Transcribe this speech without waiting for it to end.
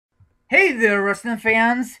Hey there, wrestling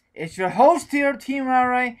fans! It's your host here, Team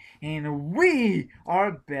Rai, and we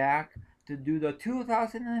are back to do the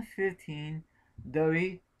 2015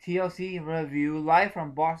 WTLC review live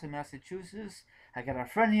from Boston, Massachusetts. I got a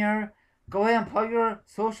friend here. Go ahead and plug your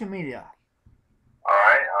social media. All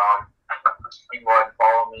right. You can go ahead and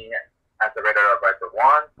follow me at the Radar Viper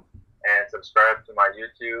One and subscribe to my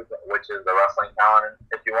YouTube, which is the Wrestling Calendar.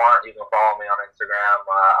 If you want, you can follow me on Instagram.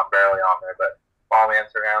 I'm barely on there, but follow me on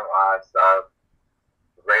Instagram. It's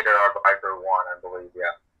Radar Viper One, I believe.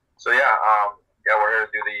 Yeah. So yeah, we're here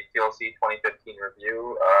to do the TLC 2015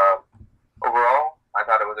 review. Overall, I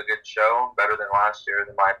thought it was a good show, better than last year's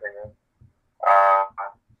in my opinion. Uh,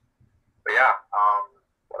 but yeah,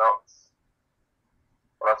 what else?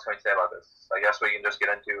 What else can we say about this? I guess we can just get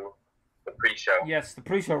into the pre-show. Yes, the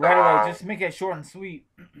pre-show So, right away. Just make it short and sweet.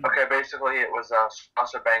 okay, basically it was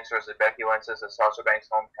Sasha Banks versus Becky Lynch. This is Sasha Banks'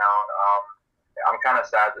 hometown. I'm kind of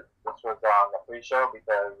sad that this was on the pre-show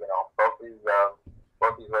because both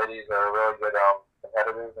these ladies are really good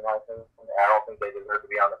competitors in my opinion. I don't think they deserve to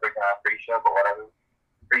be on the freaking pre-show, but whatever.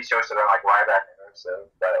 Pre-show should have been like Ryback and Rusev,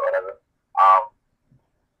 but whatever. Um,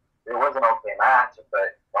 it was an okay match,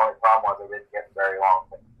 but the only problem was it didn't get very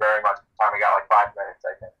much time. We got like 5 minutes,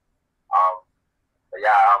 I think. But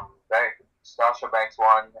yeah, Sasha Banks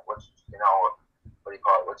won, which what do you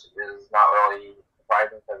call it? Which is not really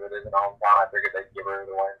surprising because it is in her hometown. I figured they'd give her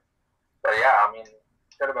the win. But yeah, I mean,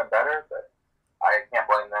 could have been better, but I can't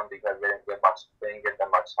blame them because they didn't get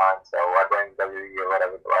them much time. So I blame WWE or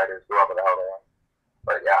whatever the writers, whoever the hell they are.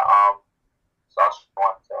 But yeah, Sasha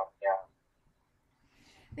won. So yeah.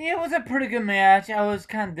 Yeah, it was a pretty good match. I was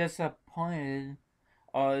kind of disappointed.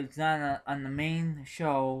 It's not on the main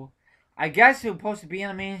show. I guess it was supposed to be on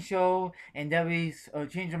the main show, and Debbie's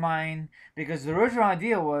changed her mind because the original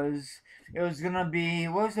idea was it was gonna be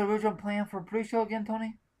what was the original plan for pre-show again,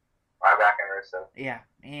 Tony? Ryback and Rusev. Yeah,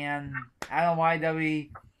 and I don't know why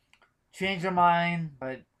Debbie changed her mind,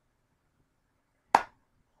 but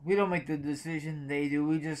we don't make the decision; they do.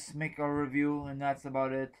 We just make our review, and that's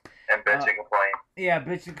about it. And bitch and complain. Yeah,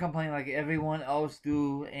 bitch and complain like everyone else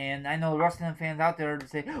do, and I know wrestling fans out there to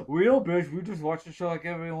say, "We don't bitch, we just watch the show like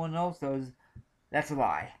everyone else does." That's a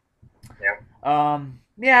lie. Yeah.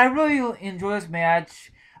 Yeah, I really enjoy this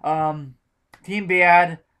match. Team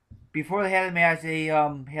Bad, before they had the match, they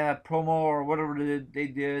had a promo or whatever they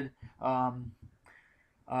did. Um,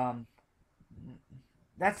 um,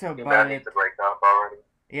 that's Team about Bad needs it. to break up already.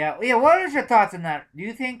 Yeah, yeah. What is your thoughts on that? Do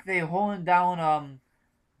you think they holding down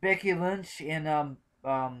Becky Lynch and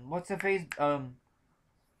what's the face But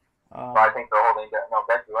I think they're holding that. No,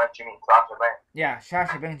 Becky Lynch, you mean Sasha Banks. yeah,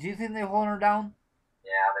 Sasha Banks. Do you think they're holding her down?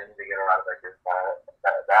 Yeah, they need to get her out of there.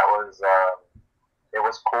 That was it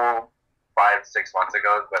was cool 5 6 months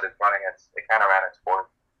ago, but it kind of ran its course.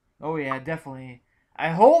 Oh yeah, definitely.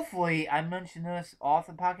 I mentioned this off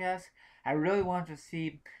the podcast. I really want to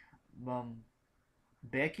see um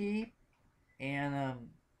Becky and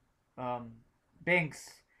um Banks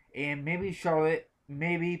and maybe Charlotte,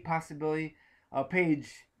 maybe possibly Paige,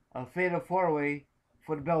 a fatal four way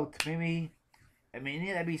for the belt. Maybe I mean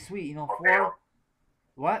yeah, that'd be sweet. You know, Or Bailey, four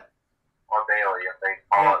what? or Bailey, if they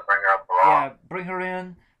call Yeah, it, bring her up the Raw. yeah. Bring her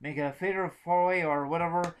in, make a fatal four way or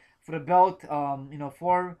whatever for the belt.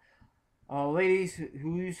 Four ladies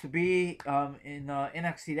who used to be in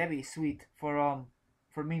NXT. That'd be sweet for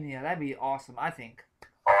Mania. That'd be awesome. I think.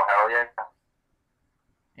 Oh hell yeah!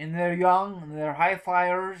 And they're young and they're high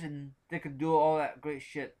flyers and they could do all that great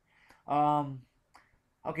shit. Um,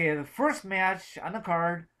 okay, the first match on the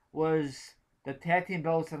card was the tag team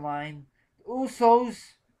belts in line. The Usos,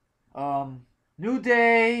 um, New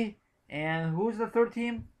Day, and who's the third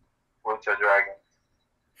team? Lucha Dragon.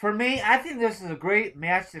 For me, I think this is a great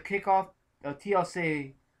match to kick off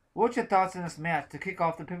TLC. What's your thoughts on this match to kick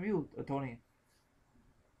off the preview, Tony?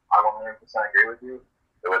 I 100% agree with you.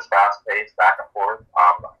 It was fast paced, back and forth.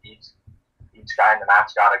 Each guy in the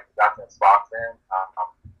match got their spots in.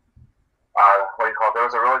 What do you call it? There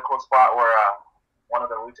was a really cool spot where one of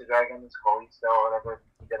the Lucha Dragons, Kalisto or whatever,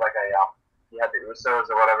 he did like he had the Usos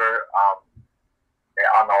or whatever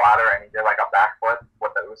on the ladder and he did like a backflip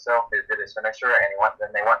with the Uso. He did his finisher and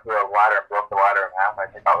they went through a ladder and broke the ladder in half.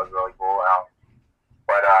 I think that was really cool.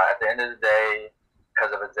 But at the end of the day,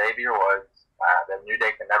 because of Xavier Woods, the New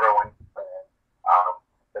Day can never win.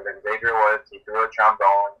 Because Xavier Woods, he threw a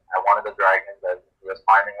trombone at one of the dragons as he was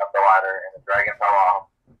climbing up the ladder, and the dragon fell off,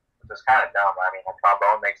 which is kind of dumb. I mean, a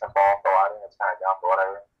trombone makes him fall off the ladder. It's kind of dumb, but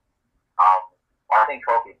whatever. Well, I think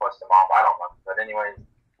Kofi pushed him off. I don't know. But anyways,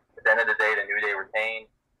 at the end of the day, the New Day retained.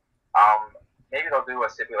 Maybe they'll do a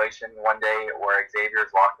stipulation one day where Xavier's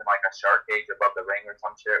locked in like a shark cage above the ring or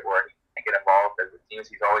some shit, where can't get involved because it seems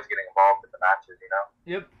he's always getting involved in the matches, you know?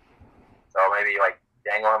 Yep. So maybe like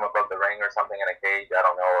dangle him above the ring or something in a cage, I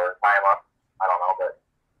don't know, or tie him up, I don't know, but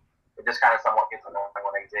it just kind of somewhat gets annoying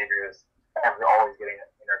when Xavier is always getting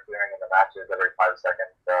interfering in the matches every 5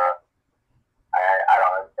 seconds. I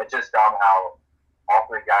don't know. It's just dumb how all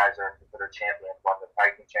three guys are considered champions when the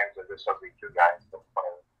tag team champions are just supposed to be two guys. But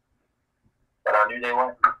New Day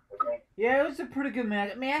won. Yeah, it was a pretty good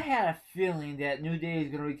match. I mean, I had a feeling that New Day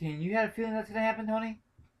is going to retain. You had a feeling that's going to happen, Tony?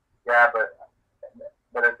 Yeah, but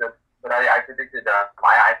I predicted I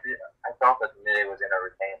felt that New Day was going to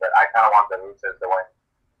retain, but I kind of want the Usos to win.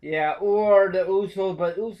 Yeah, or the Usos,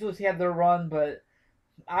 but Usos had their run, but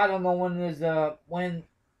I don't know when when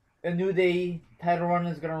the New Day title run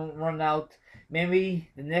is gonna run out. Maybe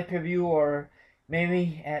the next review, or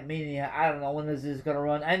maybe at Mania. I don't know when this is gonna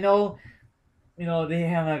run. I know, they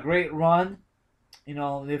have a great run.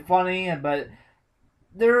 They're funny, but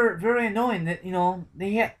they're very annoying. That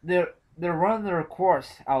they're running their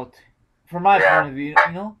course out. From my point of view,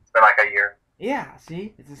 It's been like a year. Yeah,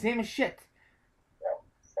 see, it's the same as shit.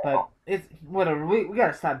 But it's whatever. We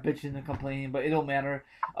gotta stop bitching and complaining, but it don't matter.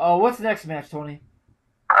 What's the next match, Tony?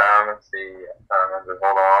 Let's see.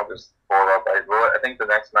 Hold on, I'll just pull it up. I think the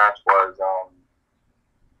next match was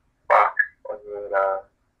was it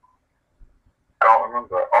I don't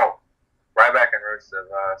remember. Oh, Ryback and Rusev,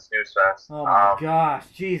 Snooze Fest. Oh my gosh,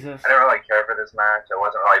 Jesus! I didn't really care for this match. I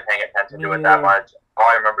wasn't really paying attention to it that much. All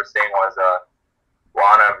I remember seeing was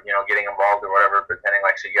Lana, getting involved or whatever, pretending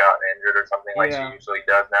like she got injured or something like she usually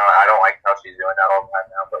does now. I don't like how she's doing that all the time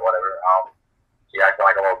now, but whatever. She acting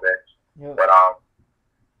like a little bitch. Yep. But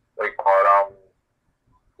what do you call it?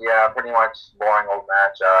 Yeah, pretty much boring old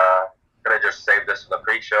match. Could have just saved this for the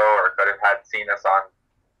pre-show, or could have seen this on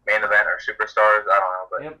main event or Superstars. I don't know,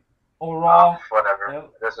 but or Raw. Whatever.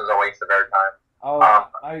 Yep. This was a waste of their time. Oh,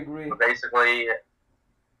 I agree. Basically,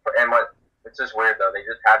 it's just weird though. They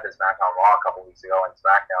just had this match on Raw a couple weeks ago in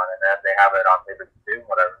SmackDown, and then they have it on pay-per-view,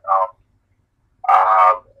 whatever.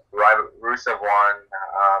 Rusev won.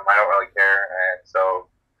 I don't really care, and so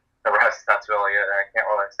the rest, that's really it. I can't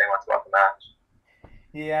really say much about the match.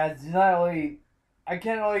 Yeah, it's not really. I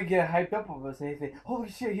can't really get hyped up over this. They say, "Holy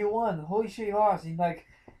shit, he won! Holy shit, he lost!" He's like,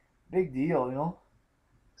 big deal,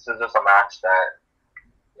 This is just a match that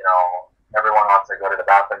everyone wants to go to the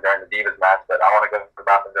bathroom during the Divas match, but I want to go to the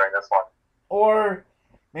bathroom during this one. Or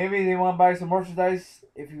maybe they want to buy some merchandise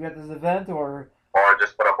if you at this event, or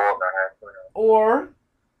just put a bullet in their head. Or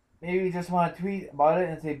maybe you just want to tweet about it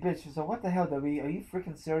and say, "Bitch, so what the hell, W? Are you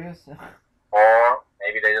freaking serious?" Or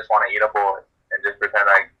maybe they just want to eat a bullet and just pretend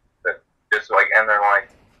and they're like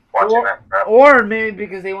watching that. Right? Or maybe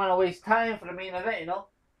because they want to waste time for the main event, Yeah,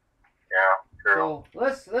 true.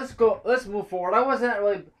 So let's move forward. I wasn't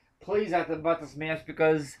really pleased about this match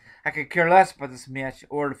because I could care less about this match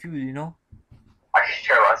or the feud, I could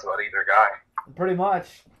care less about either guy. Pretty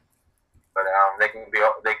much. But they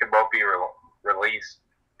could both be released,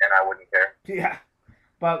 and I wouldn't care. Yeah,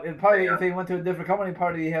 but if they went to a different company,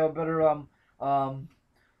 probably they have a better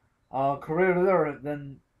career there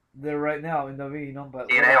than they're right now in WWE, But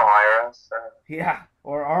TNA will hire us. Yeah,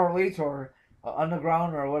 or ROH or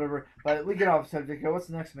Underground or whatever. But we get off subject here. What's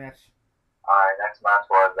the next match? Alright, next match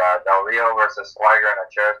was Del Rio versus Swagger in a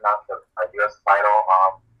chairs match for the U.S. title.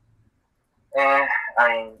 I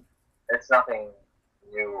mean, it's nothing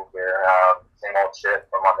new here. Same old shit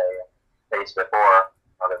from when they faced before,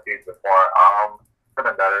 or the feuds before. Could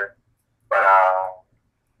have been better, but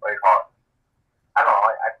what do you call it? I don't know.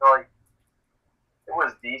 I feel like it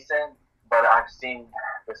was decent, but I've seen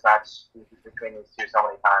this match between these two so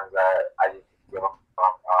many times that I just give up.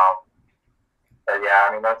 But yeah,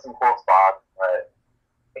 I mean, that's some cool spots, but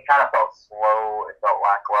it kind of felt slow. It felt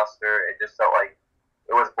lackluster. It just felt like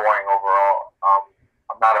it was boring overall.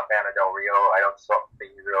 I'm not a fan of Del Rio. I don't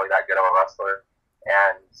think he's really that good of a wrestler.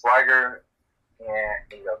 And Swagger,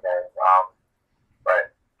 he's okay.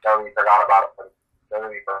 But WWE forgot about him.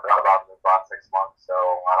 WWE forgot about him in the last 6 months, so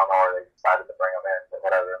I don't know where they decided to bring him in, but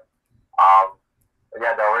whatever. But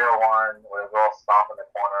yeah, Del Rio won with a little stomp in the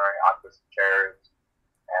corner onto some chairs,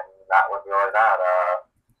 and that was really that.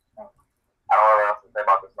 I don't know what else to say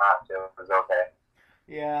about this match. It was okay.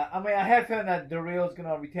 Yeah, I mean, I have feeling that Del Rio's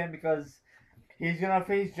gonna retain because he's gonna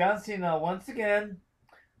face John Cena once again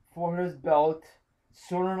for his belt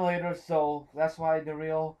sooner or later. So that's why Del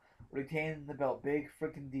Rio retained the belt. Big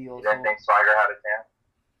freaking deal. You didn't think Swagger had a chance?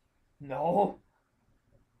 No.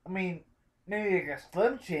 I mean, maybe like a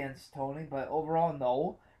slim chance, Tony, but overall,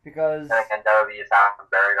 no. Because. And WWE has had him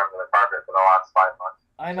buried under the carpet for the last 5 months.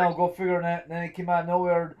 I know, go figure that. Then he came out of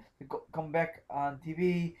nowhere to come back on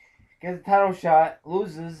TV. gets a title shot,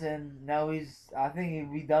 loses, and now I think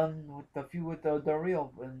he'll be done with the feud with the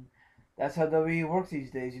Rio, and that's how WWE works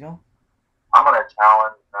these days, you know. I'm gonna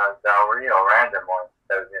challenge Del Rio randomly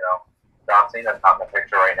because John Cena's not in the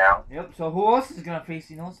picture right now. Yep. So who else is gonna face,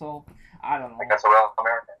 you know? So I don't I know. guess a real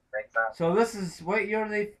American makes sense. So this is what year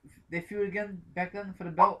they feud again back then for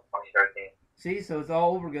the belt? 2013. See, so it's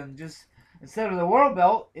all over again. Just instead of the world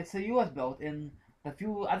belt, it's a U.S. belt, and the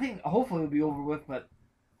feud I think hopefully will be over with, but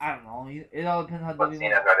I don't know. It all depends how But WWE.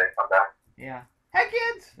 Cena's ready to come back. Yeah. Hey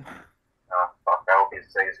kids. Fuck, I hope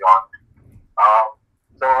he's gone.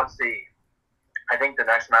 So let's see. I think the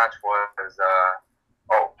next match was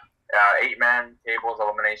 8-man tables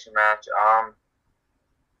elimination match. I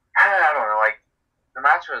don't know. Like the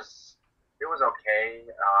match was okay.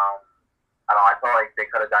 I don't know. I felt like they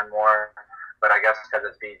could have done more, but I guess because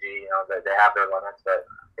it's PG, they have their limits. But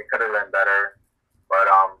it could have been better.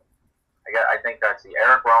 But I think that's the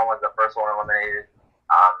Eric Rowan was the first one eliminated.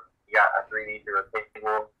 He got a 3D through a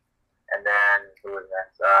table, and then who was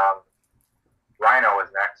next? Rhino was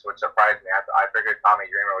next, which surprised me. I figured Tommy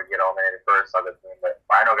Dreamer would get eliminated first on the team, but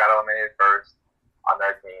Rhino got eliminated first on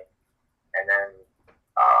their team. And then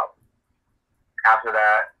after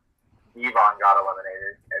that, Devon got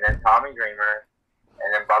eliminated. And then Tommy Dreamer. And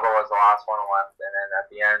then Bubba was the last one left. And then at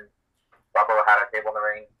the end, Bubba had a table in the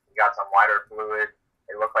ring. He got some lighter fluid.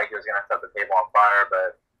 It looked like he was going to set the table on fire,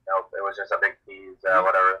 but nope, it was just a big tease,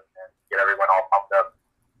 whatever, and get everyone all pumped up.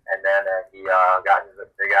 And then he got his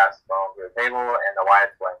big ass thrown to the table, and the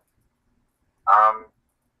Wyatt's win. I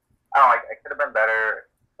don't know, it could have been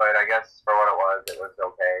better, but I guess for what it was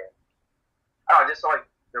okay. I don't know, just like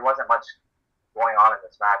there wasn't much going on in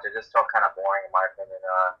this match. It just felt kind of boring in my opinion.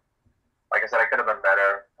 Like I said, it could have been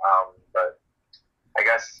better, but I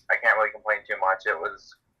guess I can't really complain too much. It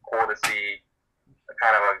was cool to see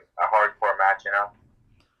kind of a hardcore match, you know?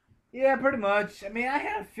 Yeah, pretty much. I mean, I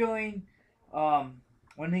had a feeling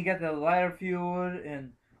when he got the lighter fluid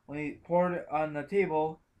and when he poured it on the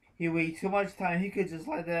table, he waited too much time. He could just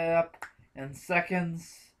light that up in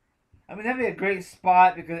seconds. I mean, that'd be a great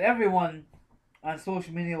spot because everyone on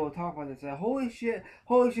social media will talk about this. Like, holy shit,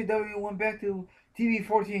 W went back to TV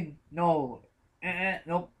 14. No,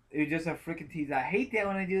 nope. It was just a freaking tease. I hate that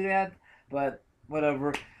when I do that, but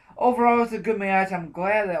whatever. Overall, it's a good match. I'm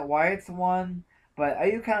glad that Wyatt's won. But are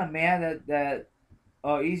you kind of mad that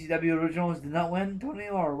ECW Originals did not win, Tony,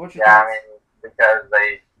 or what's your thoughts? I mean, because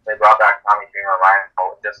they brought back Tommy Dreamer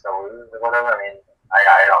Ryan just to lose or whatever. I mean,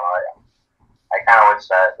 I don't know. I kind of wish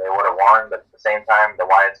that they would have won, but at the same time, the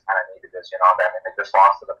Wyatts kind of needed this, I mean, they just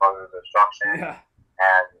lost to the Brothers of Destruction,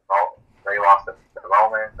 and they lost to the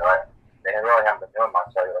Roman. So they really haven't been doing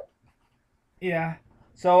much lately. Yeah.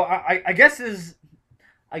 So I guess is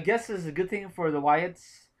a good thing for the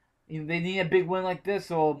Wyatts. They need a big win like this,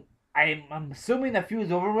 so I'm assuming the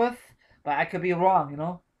feud's over with, but I could be wrong,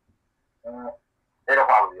 It'll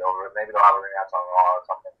probably be over. Maybe they'll have a rematch on Raw or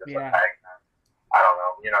something, just a tag match. I don't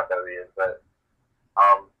know. You know what that is, but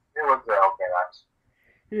it was an okay match.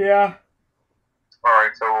 Yeah. All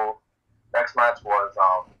right, so next match was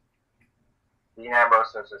Dean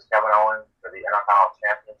Ambrose versus Kevin Owens for the Intercontinental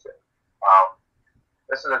Championship.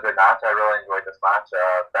 This is a good match. I really enjoyed this match.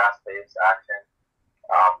 Fast-paced action.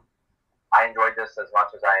 I enjoyed this as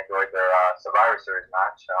much as I enjoyed their Survivor Series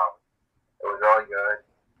match. It was really good.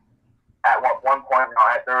 At one point,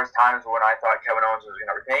 there was times when I thought Kevin Owens was going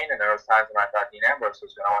to retain, and there was times when I thought Dean Ambrose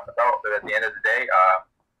was going to win the belt. But at the end of the day,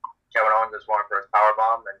 Kevin Owens just won for his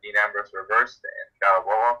powerbomb, and Dean Ambrose reversed and got a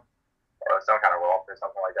roll-up, or some kind of roll-up or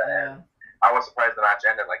something like that. Yeah. And I was surprised the match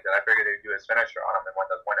ended like that. I figured he'd do his finisher on him and win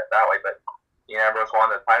it that way, but Dean Ambrose won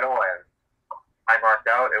the title, and I marked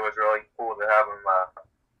out. It was really cool to have him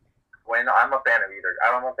win. I'm a fan of either.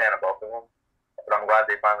 I'm a fan of both of them, but I'm glad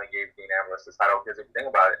they finally gave Dean Ambrose the title because if you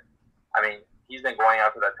think about it, I mean, he's been going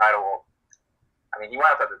after the title. I mean, he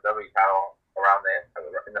went after the W title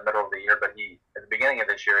in the middle of the year, but at the beginning of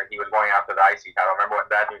this year, he was going after the IC title. Remember when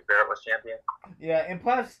Bad News Barrett was champion? Yeah, and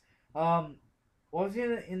plus, was he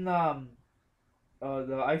in the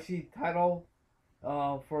IC title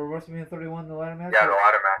for WrestleMania 31, the ladder match? Yeah, the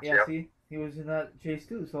ladder match. Yeah, see, he was in that chase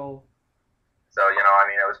too. So I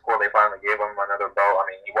mean, it was cool. They finally gave him another belt. I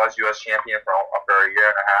mean, he was U.S. champion for a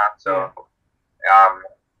year and a half. So,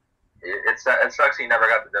 It sucks he never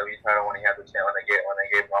got the W title when he had the chance when they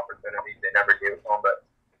gave him opportunities. They never gave it to him, but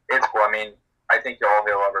it's cool. I mean, I think all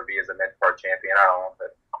he'll ever be is a mid-card champion. I don't know,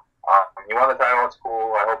 but he won the title. It's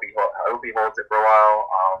cool. I hope he holds it for a while.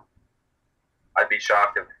 I'd be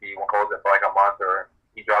shocked if he holds it for like a month or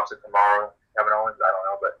he drops it tomorrow. Kevin Owens, I don't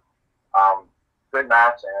know, but good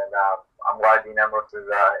match, and I'm glad Dean Ambrose is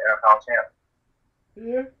Intercontinental champ.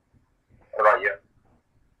 Yeah. What about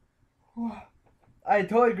you? I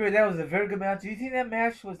totally agree. That was a very good match. Do you think that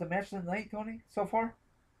match was the match of the night, Tony, so far?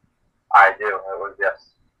 I do. It was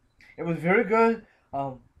yes. It was very good.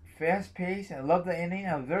 Fast paced. I love the ending.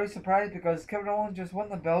 I was very surprised because Kevin Owens just won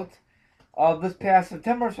the belt this past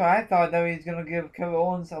September, so I thought that he was gonna give Kevin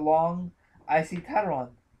Owens a long IC title run.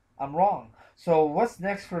 I'm wrong. So what's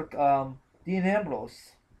next for Dean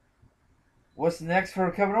Ambrose? What's next for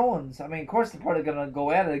Kevin Owens? I mean, of course they're probably gonna go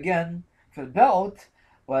at it again for the belt,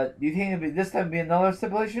 but do you think this time be another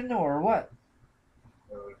stipulation or what?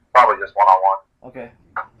 Probably just one on one. Okay.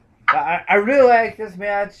 I really like this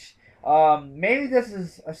match. Maybe this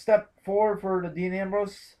is a step forward for the Dean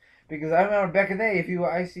Ambrose because I remember back in the day, if you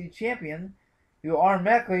were IC champion, you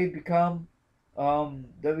automatically become W.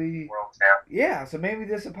 World champ. Yeah, so maybe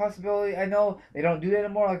this is a possibility. I know they don't do that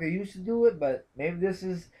anymore like they used to do it, but maybe this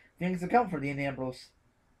is things to come for Dean Ambrose.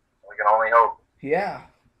 We can only hope. Yeah.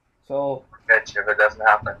 So. Bitch if it doesn't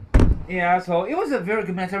happen. Yeah, so it was a very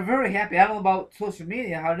good match. I'm very happy. I don't know about social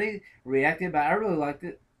media how they reacted, but I really liked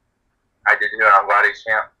it. I did too, and I'm glad he's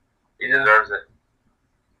champ. He deserves it.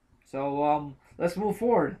 So let's move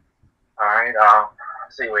forward. All right.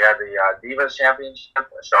 Let's see. We had the Divas Championship,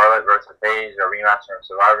 Charlotte versus Paige, a rematch from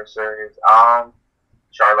Survivor Series.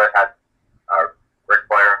 Charlotte had Ric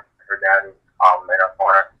Flair, her daddy, in her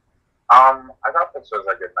corner. I thought this was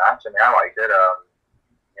a good match. I mean, I liked it.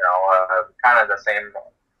 Kind of the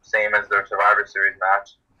same as their Survivor Series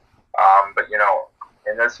match. But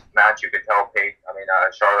in this match, you could tell Paige. I mean,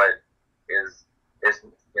 Charlotte is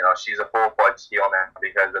she's a full-fledged heel now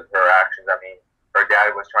because of her actions. I mean, her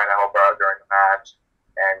dad was trying to help her out during the match,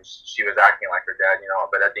 and she was acting like her dad,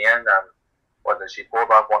 But at the end, she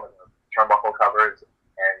pulled off one of the turnbuckle covers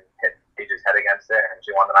and hit Paige's head against it, and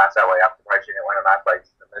she won the match that way. After the she didn't win a match by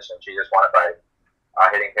submission. She just won it by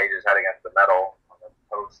hitting Paige's head against the metal on the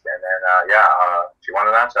post, and then she won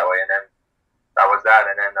the match that way. And then that was that.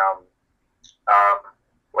 And then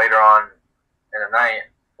later on in the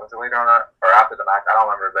night. Was it later on or after the match? I don't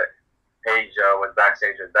remember, but Paige was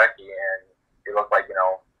backstage with Becky, and it looked like,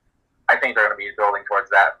 I think they're going to be building towards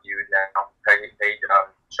that feud now. Paige,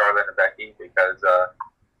 Charlotte, and Becky, because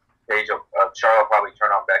Charlotte will probably turn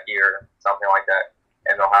on Becky or something like that,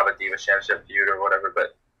 and they'll have a Divas Championship feud or whatever.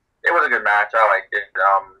 But it was a good match. I liked it.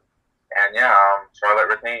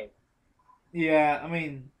 Charlotte retained. Yeah, I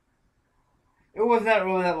mean, it was not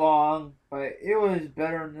really that long, but it was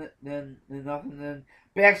better than nothing. Then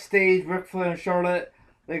backstage, Ric Flair and Charlotte,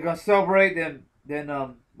 they're gonna celebrate. Then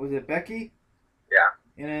was it Becky? Yeah.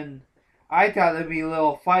 And then I thought there'd be a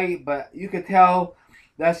little fight, but you could tell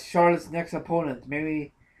that's Charlotte's next opponent.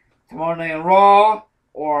 Maybe tomorrow night on Raw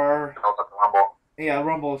or Rumble. Yeah,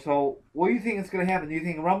 Rumble. So what do you think is gonna happen? Do you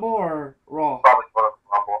think Rumble or Raw? Probably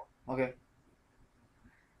Rumble. Okay.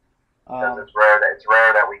 Because it's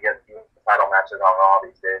rare that we get title matches on Raw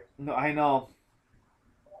these days. No, I know.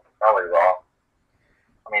 Probably Raw.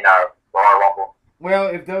 I mean, Raw or Rumble. Well,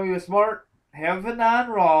 if W is smart, have it on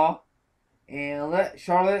Raw and let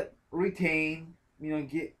Charlotte retain.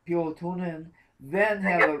 Get people tune in. Then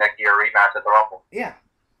have get Becky a rematch at the Rumble. Yeah.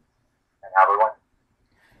 And have her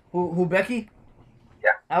win. Who Becky?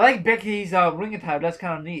 Yeah. I like Becky's ring attire. That's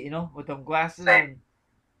kind of neat, with them glasses. Same.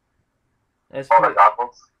 That's the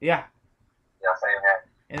goggles. Yeah. Yeah, same here.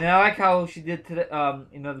 And I like how she did today.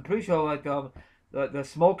 The pre-show, like the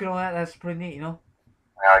smoke and all that. That's pretty neat, I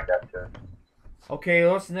like that too. Okay,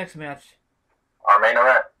 what's the next match? Our main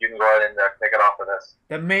event. You can go ahead and kick it off with this.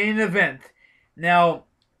 The main event. Now,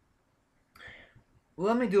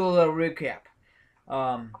 let me do a little recap.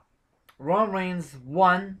 Roman Reigns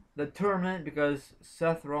won the tournament because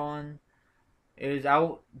Seth Rollins is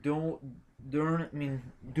out due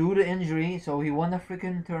to injury, so he won the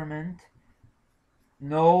freaking tournament.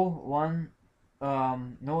 No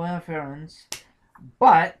interference,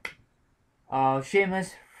 but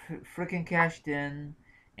Sheamus freaking cashed in,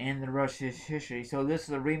 and the rest is history. So this is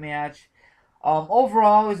a rematch.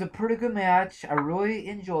 Overall, it was a pretty good match. I really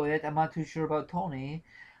enjoyed it. I'm not too sure about Tony,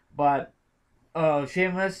 but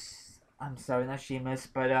Sheamus, I'm sorry, not Sheamus,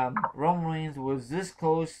 but Roman Reigns was this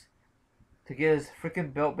close to get his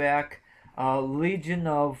freaking belt back. Legion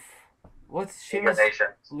of what's Sheamus? League of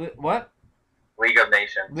Nations. What? League of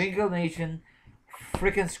Nations. League of Nations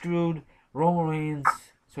freaking screwed Roman Reigns,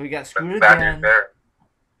 so he got screwed again.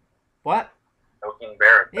 What? No King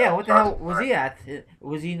Barrett. Yeah, what the hell was he at?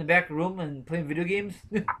 Was he in the back room and playing video games?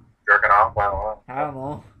 Jerking off? I don't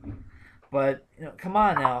know. But, come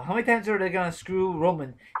on now. How many times are they going to screw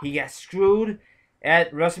Roman? He got screwed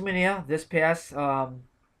at WrestleMania this past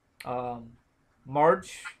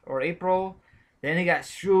March or April. Then he got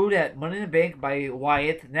screwed at Money in the Bank by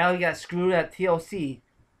Wyatt. Now he got screwed at TLC.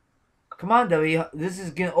 Come on, W. This is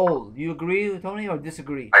getting old. Do you agree, Tony, or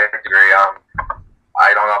disagree? I agree.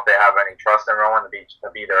 I don't know if they have any trust in Roman to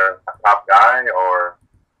be their top guy or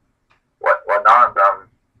whatnot.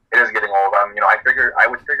 It is getting old. I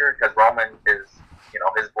would figure because Roman is,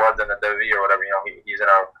 his blood's in the WWE or whatever. He's in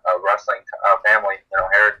a wrestling family,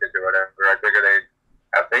 heritage or whatever. I figure they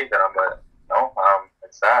have faith in him, but no,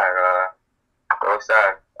 it's sad. Really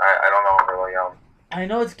sad. I don't know really. I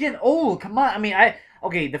know it's getting old. Come on. I mean,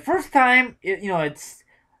 okay. The first time, it's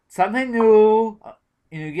something new.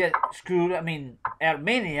 You get screwed. I mean, at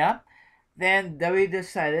Mania, then WWE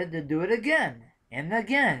decided to do it again and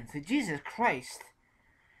again. So Jesus Christ.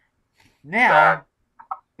 Now,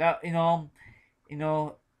 that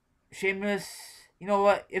Sheamus. You know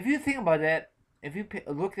what? If you think about that, if you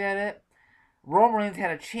look at it, Roman Reigns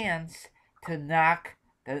had a chance to knock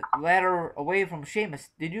the ladder away from Sheamus.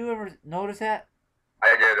 Did you ever notice that? I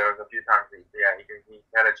did. There was a few times. He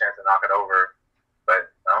had a chance to knock it over,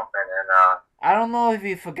 but no. And then I don't know if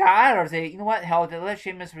he forgot or say, you know what, hell, let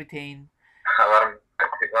Sheamus retain. let him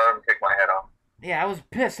kick my head off. Yeah, I was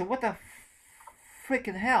pissed. What the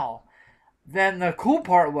freaking hell? Then the cool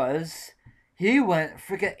part was he went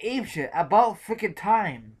freaking apeshit about freaking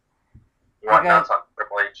time. He went nuts on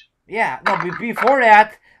Triple H. Yeah, no, before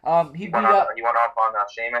that, he went off on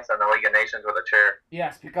Sheamus and the League of Nations with a chair.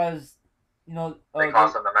 Yes, because they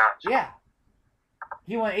cost him the match. Yeah,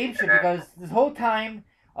 he went apeshit because this whole time,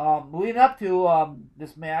 leading up to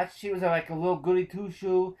this match, she was like a little goody two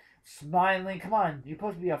shoe, smiling. Come on, you're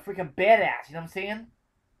supposed to be a freaking badass. You know what I'm saying?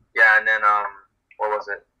 Yeah, and then what was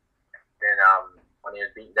it? Then when he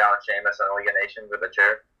was beating down Sheamus and the League of Nations with a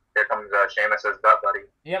chair, here comes Sheamus's butt buddy.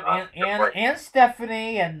 Yep, and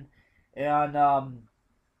Stephanie and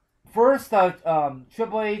first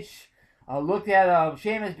Triple H looked at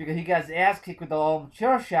Sheamus because he got his ass kicked with the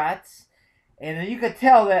chair shots, and then you could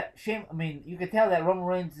tell that Roman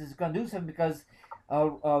Reigns is gonna do something because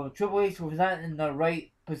Triple H was not in the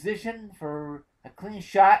right position for a clean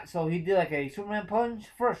shot, so he did like a Superman punch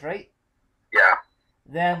first, right? Yeah.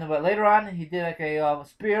 Then, but later on, he did like a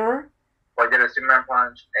spear. Well, he did a Superman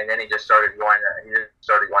punch, and then he just started going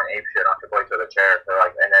ape shit on Triple H with a chair for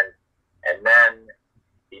and then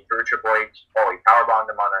he threw Triple H. Oh, he powerbombed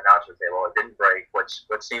him on the announcer table. It didn't break, which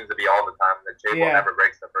seems to be all the time. The table never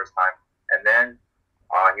breaks the first time. And then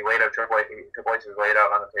he laid out Triple H was laid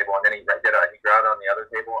out on the table, and then he grabbed on the other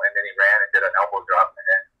table, and then he ran and did an elbow drop,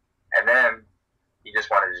 and then he just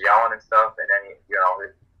wanted yelling and stuff, and then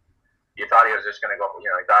you thought he was just gonna go. He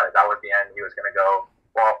thought that was the end. He was gonna go.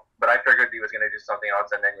 Well, but I figured he was gonna do something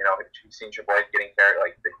else, and then he seen Triple H getting carried,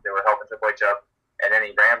 like they were helping Triple H up, and then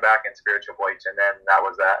he ran back and speared Triple H, and then that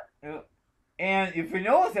was that. And if you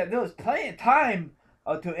notice that there was plenty of time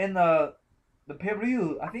to end the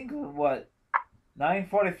pay-per-view. I think what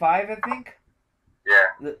 9:45. I think.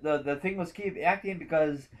 Yeah. The thing was keep acting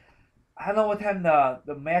because I don't know what time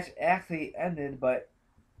the match actually ended, but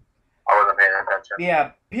I wasn't paying attention.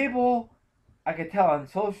 Yeah, people, I could tell on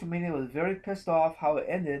social media was very pissed off how it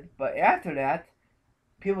ended, but after that,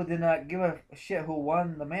 people did not give a shit who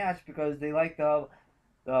won the match because they liked the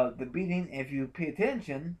beating. If you pay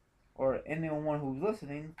attention, or anyone who's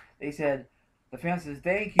listening, they said, the fans says,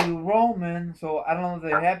 thank you, Roman. So I don't know if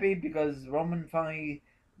they're happy because Roman finally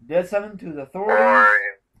did something to the authorities. Or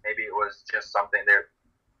maybe it was just something there.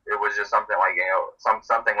 It was just something like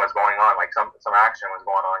something was going on, like some action was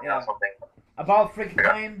going on, something about freaking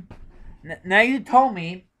time. Now you told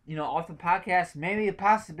me, off the podcast, maybe a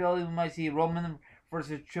possibility we might see Roman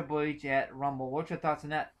versus Triple H at Rumble. What's your thoughts on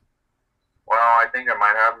that? Well, I think it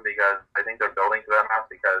might happen because I think they're building to that match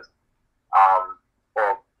because,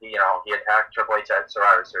 he attacked Triple H at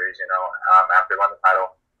Survivor Series, after he won the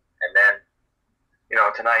title, and then.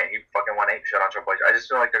 Tonight he fucking went ape shit on Triple H. I just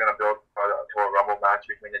feel like they're gonna build to a Rumble match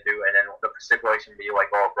between the two, and then the stipulation be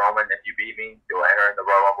like, "Oh, Roman, if you beat me, you'll enter in the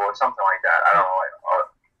Royal Rumble," or something like that. I don't know,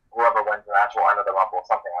 whoever wins the match will enter the Rumble,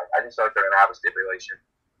 something like that. I just feel like they're gonna have a stipulation.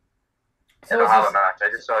 So they'll have a match. I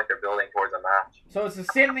just feel like they're building towards a match. So it's the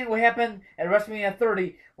same thing what happened at WrestleMania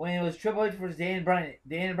 30 when it was Triple H versus Daniel Bryan.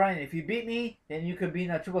 Daniel Bryan, if you beat me, then you could be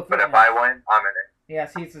in a triple threat. But if I win, I'm in it. Yeah,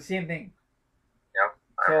 see, it's the same thing. Yep,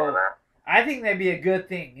 I remember that. I think that'd be a good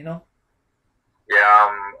thing, Yeah,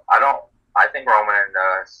 I think Roman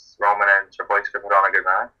and Triple H could put on a good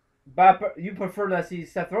match. But you prefer to see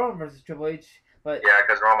Seth Rollins versus Triple H, but yeah,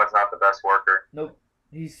 because Roman's not the best worker. Nope,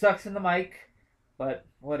 he sucks in the mic, but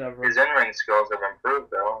whatever. His in-ring skills have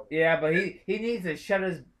improved though. Yeah, but he needs to shut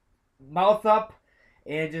his mouth up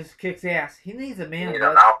and just kicks ass. He needs a manager. He needs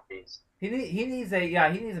a mouthpiece. He needs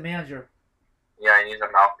a manager. Yeah, he needs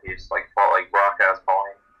a mouthpiece, like broadcast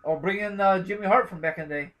calling. Or bring in Jimmy Hart from back in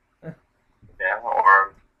the day. Yeah,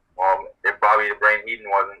 or well, if Bobby the Brain Eaton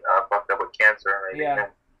wasn't fucked up with cancer, maybe Yeah.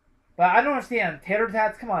 him. But I don't understand. Tater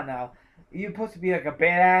tots, come on now. You're supposed to be like a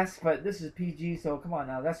badass, but this is PG, so come on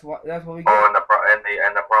now. That's what we Oh, get. in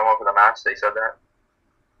the promo for the match, they said that.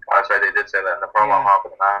 Oh, that's right, they did say that in the promo Yeah. for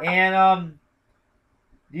the match. And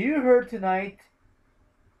do you heard tonight?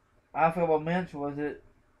 I forgot what match was it.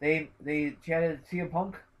 They chatted CM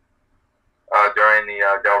Punk. During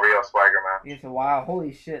the Del Rio Swagger match. It's a wow,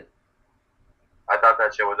 holy shit. I thought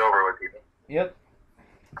that shit was over with people. Yep.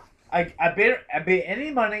 I bet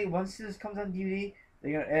any money once this comes on DVD,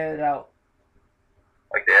 they're gonna edit it out.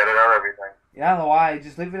 Like they edit out everything. Yeah, I don't know why.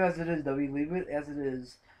 Just leave it as it is, W. Leave it as it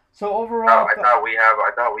is. So No, overall, I thought we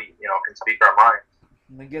can speak our minds.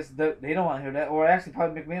 I guess they don't want to hear that, or actually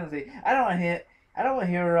probably McMahon will say, I don't want to hear. I don't want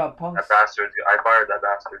to hear Punk's. That bastard. I fired that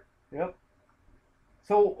bastard. Yep.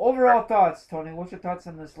 So overall thoughts, Tony. What's your thoughts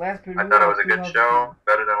on this last preview? I thought it was a good show,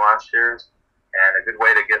 better than last year's, and a good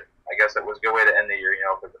way to get. I guess it was a good way to end the year,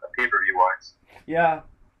 pay-per-view wise. Yeah,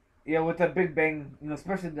 yeah, with that big bang,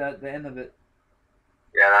 especially the end of it.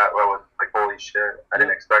 Yeah, that was like holy shit. I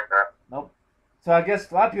didn't expect that. Nope. So I guess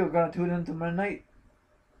a lot of people are gonna tune in tomorrow night.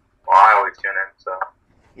 Well, I always tune in, so.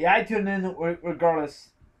 Yeah, I tune in regardless.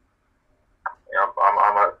 Yeah,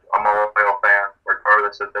 I'm a loyal fan,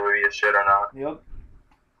 regardless if there would be a shit or not. Yep.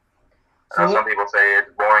 I know some people say it's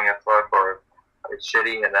boring as fuck or it's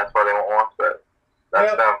shitty, and that's why they won't watch. But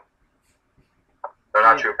that's them. They're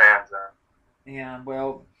not true fans. Yeah.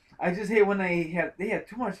 Well, I just hate when they had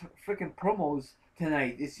too much freaking promos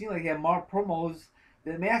tonight. It seemed like they had more promos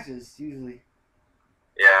than matches usually.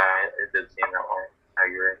 Yeah, it did seem that way. I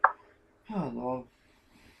agree. Oh Lord.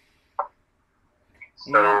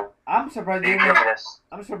 So I'm surprised they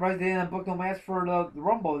didn't book no match for the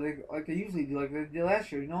Rumble like they usually do, like they did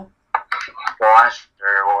last year. Well, last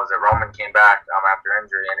year, what was it? Roman came back after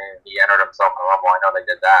injury, and he entered himself in the Rumble. I know they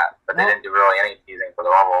did that, but they didn't do really any teasing for the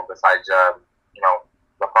Rumble besides, the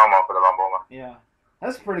promo for the Rumble. Yeah,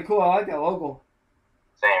 that's pretty cool. I like that logo.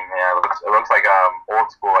 Same, yeah. It looks like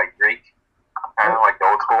old school, like Greek, kind of like the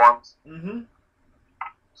old school ones. Mhm.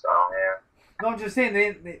 So yeah. No, I'm just saying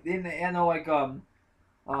they didn't add no like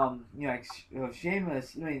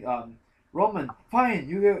Sheamus. Roman. Fine,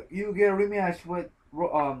 you get a rematch with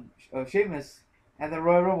Sheamus at the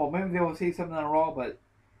Royal Rumble. Maybe they will say something on Raw, but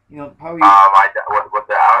probably.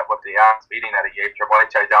 With the ass beating that he gave Triple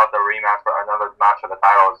H, I doubt the rematch for another match for the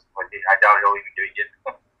titles. I doubt he'll even do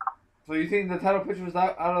it. So you think the title picture was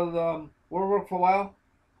out of the work for a while?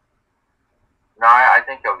 No, I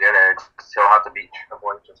think he'll get it. He'll have to beat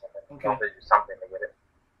Triple H or something. Okay. He'll have to do something to get it.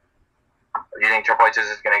 Do you think Triple H is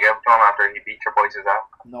just gonna give it to him after he beat Triple H's ass?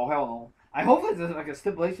 No, hell no. I hope it's like a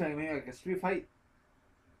stipulation, maybe like a street fight.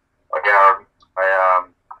 Like a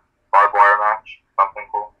barbed wire match, something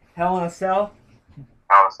cool. Hell in a Cell.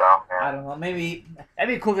 Hell in a Cell. Yeah. I don't know. Maybe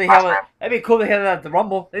that'd be cool to have it. That'd be cool to have it at the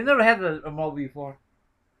Rumble. They never had the Rumble before.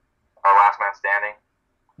 Or Last Man Standing.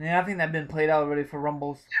 Yeah, I think that's been played out already for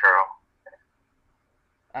Rumbles. True.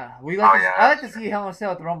 I like to see Hell in a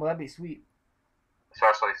Cell at the Rumble. That'd be sweet.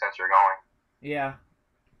 Especially since you're going. Yeah.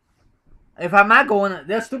 If I'm not going,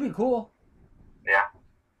 that'd still be cool. Yeah.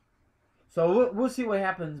 So we'll see what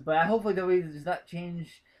happens, but hopefully WWE does not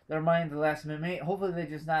change their mind at the last minute. Hopefully they're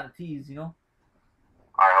just not a tease, I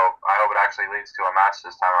hope it actually leads to a match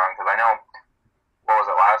this time around, because I know, what was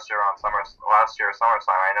it, last year or SummerSlam,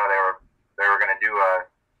 I know they were gonna do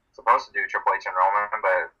supposed to do Triple H and Roman,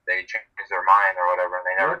 but they changed their mind or whatever, and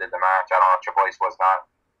they never did the match. I don't know if Triple H was not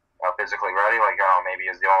physically ready, like maybe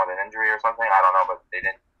he's dealing with an injury or something. I don't know, but they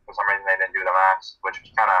didn't. For some reason, they didn't do the match, which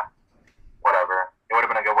was kind of whatever. It would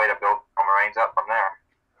have been a good way to build Roman Reigns up from there.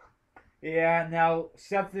 Yeah. Now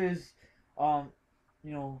Seth is, out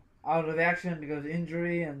of action because of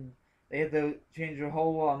injury, and they had to change their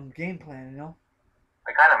whole game plan.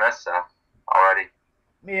 I kind of miss Seth already.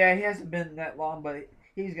 Yeah, he hasn't been that long, but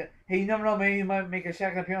he's got. Hey, you never know. Maybe he might make a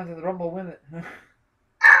shotgun appearance at the Rumble, win it.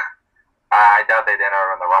 I doubt they didn't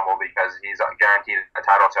ever win the Rumble because he's guaranteed a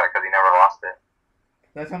title shot because he never lost it.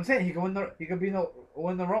 That's what I'm saying. He could be in the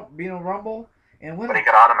Rumble and win. But he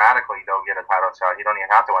could automatically get a title shot. He don't even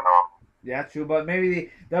have to win the Rumble. Yeah, true. But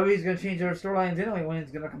maybe WWE's gonna change their storylines anyway when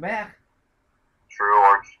he's gonna come back. True.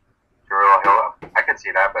 I could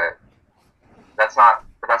see that, but that's not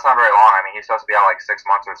very long. I mean, he's supposed to be out like 6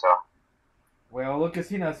 months or so. Well, look at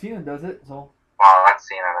Cena. Cena does it, so. Well, that's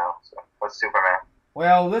Cena now. So what's Superman?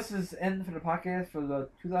 Well, this is end for the podcast for the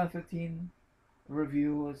 2015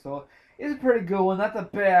 review. So it's a pretty good one. Not the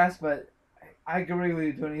best, but I agree with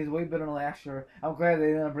you, Tony. He's way better than last year. I'm glad they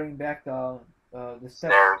didn't bring back the the steps.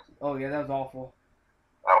 Stairs. Oh yeah, that was awful.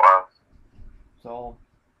 That was. So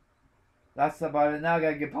that's about it. Now I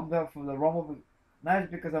gotta get pumped up for the Rumble. Not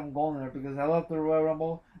just because I'm going there, because I love the Royal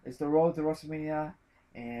Rumble. It's the road to WrestleMania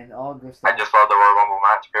and all good stuff. I just love the Royal Rumble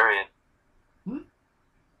match, period.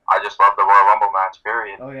 I just love the Royal Rumble match,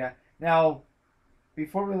 period. Oh yeah. Now,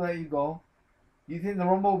 before we let you go, do you think the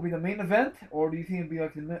Rumble will be the main event, or do you think it'll be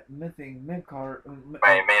like the mid card? Main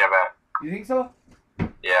event. You think so?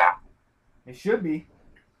 Yeah. It should be.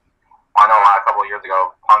 I know a couple of years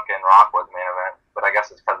ago, Punk and Rock was the main event, but I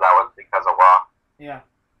guess it's because that was because of Rock. Yeah.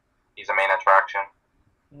 He's a main attraction.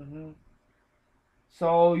 Mhm.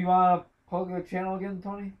 So you wanna plug your channel again,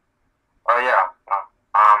 Tony? Oh yeah.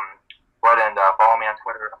 Go ahead and follow me on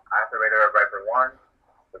Twitter at the Raider of Viper 1.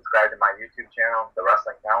 Subscribe to my YouTube channel, The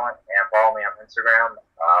Wrestling Talent, and follow me on Instagram,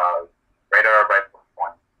 Raider of Viper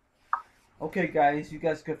 1. Okay, guys, you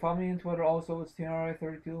guys can follow me on Twitter. Also, it's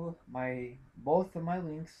TNRI32. Both of my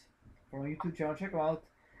links from my YouTube channel. Check them out.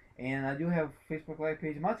 And I do have a Facebook Live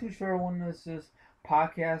page. I'm not too sure when this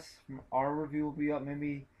podcast, our review will be up.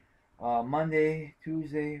 Maybe Monday,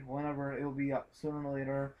 Tuesday, whenever it will be up, sooner or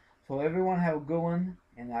later. So everyone have a good one,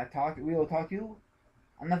 and we will talk to you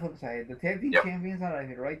on the flip side. The tag team champions are out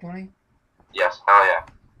here, right, Tony? Yes, hell yeah.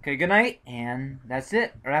 Okay, good night, and that's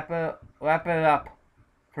it. Wrap it up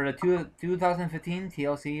for the 2015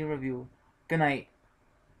 TLC review. Good night.